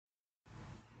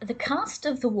The cast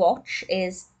of The Watch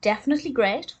is definitely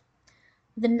great.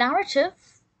 The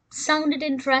narrative sounded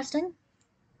interesting.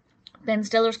 Ben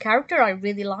Stiller's character I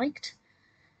really liked.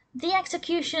 The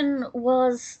execution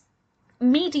was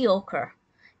mediocre.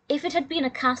 If it had been a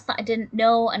cast that I didn't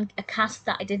know and a cast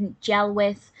that I didn't gel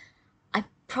with, I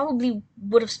probably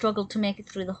would have struggled to make it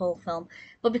through the whole film.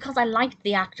 But because I liked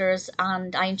the actors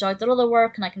and I enjoyed their other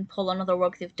work and I can pull on other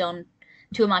work they've done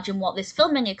to imagine what this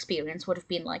filming experience would have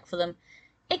been like for them,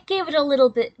 it gave it a little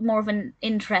bit more of an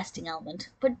interesting element.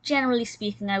 But generally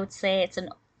speaking, I would say it's an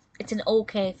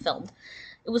okay film.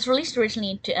 It was released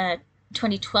originally in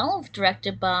 2012,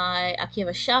 directed by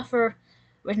Akiva Schaffer,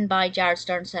 written by Jared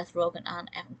Stern, Seth Rogen, and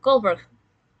Evan Goldberg.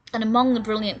 And among the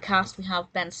brilliant cast, we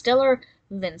have Ben Stiller,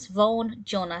 Vince Vaughn,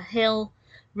 Jonah Hill,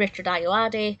 Richard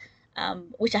Ayoade,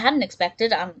 which I hadn't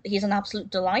expected, and he's an absolute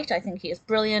delight. I think he is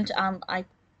brilliant, and I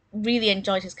really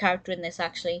enjoyed his character in this,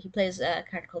 actually. He plays a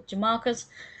character called Jamarcus.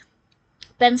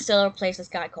 Ben Stiller plays this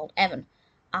guy called Evan,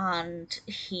 and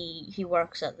he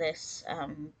works at this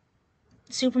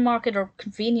supermarket or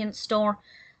convenience store,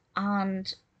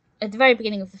 and at the very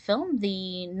beginning of the film,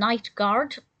 the night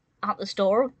guard at the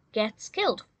store gets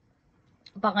killed.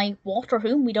 By what or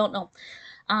whom, we don't know.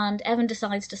 And Evan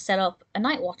decides to set up a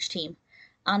night watch team.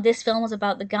 And this film is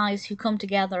about the guys who come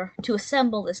together to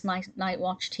assemble this night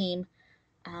watch team,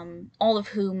 all of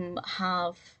whom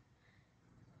have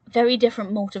very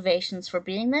different motivations for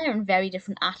being there and very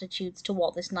different attitudes to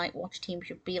what this night watch team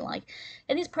should be like.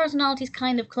 And these personalities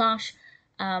kind of clash,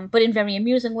 but in very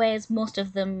amusing ways. Most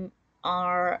of them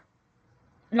are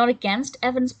not against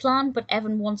Evan's plan, but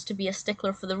Evan wants to be a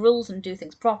stickler for the rules and do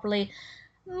things properly.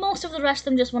 Most of the rest of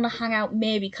them just want to hang out,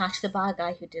 maybe catch the bad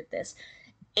guy who did this.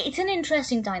 It's an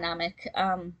interesting dynamic.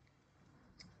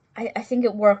 I think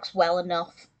it works well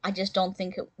enough. I just don't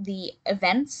think the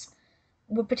events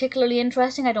were particularly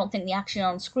interesting. I don't think the action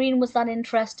on screen was that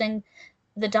interesting.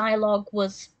 The dialogue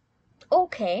was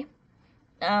okay.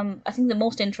 I think the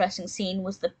most interesting scene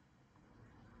was the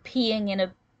peeing in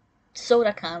a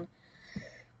soda can,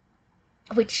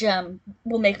 which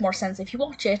will make more sense if you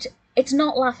watch it. It's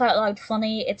not laugh out loud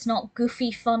funny, it's not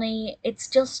goofy funny,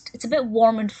 it's a bit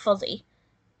warm and fuzzy,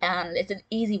 and it's an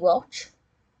easy watch.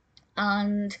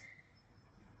 And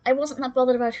I wasn't that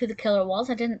bothered about who the killer was.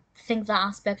 I didn't think that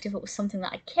aspect of it was something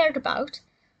that I cared about.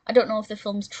 I don't know if the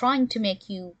film's trying to make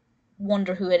you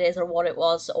wonder who it is or what it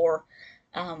was or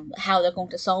how they're going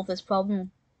to solve this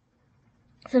problem.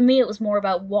 For me, it was more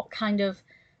about what kind of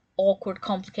awkward,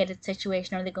 complicated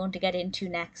situation are they going to get into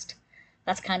next.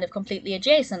 That's kind of completely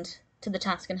adjacent to the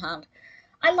task in hand.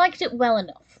 I liked it well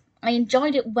enough. I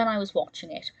enjoyed it when I was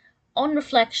watching it. On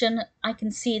reflection, I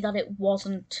can see that it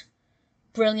wasn't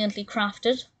brilliantly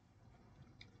crafted,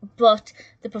 but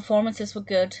the performances were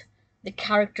good. The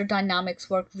character dynamics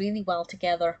worked really well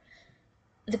together.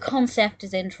 The concept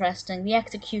is interesting. The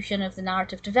execution of the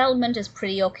narrative development is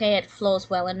pretty okay. It flows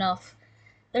well enough.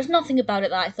 There's nothing about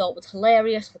it that I thought was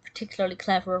hilarious or particularly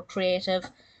clever or creative,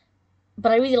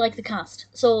 but I really like the cast.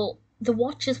 So The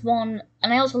Watch is one,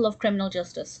 and I also love criminal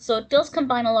justice, so it does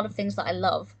combine a lot of things that I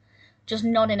love, just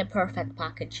not in a perfect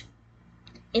package.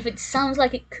 If it sounds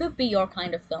like it could be your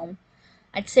kind of film,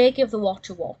 I'd say give The Watch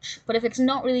a watch, but if it's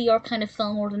not really your kind of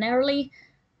film ordinarily,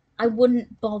 I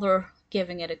wouldn't bother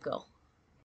giving it a go.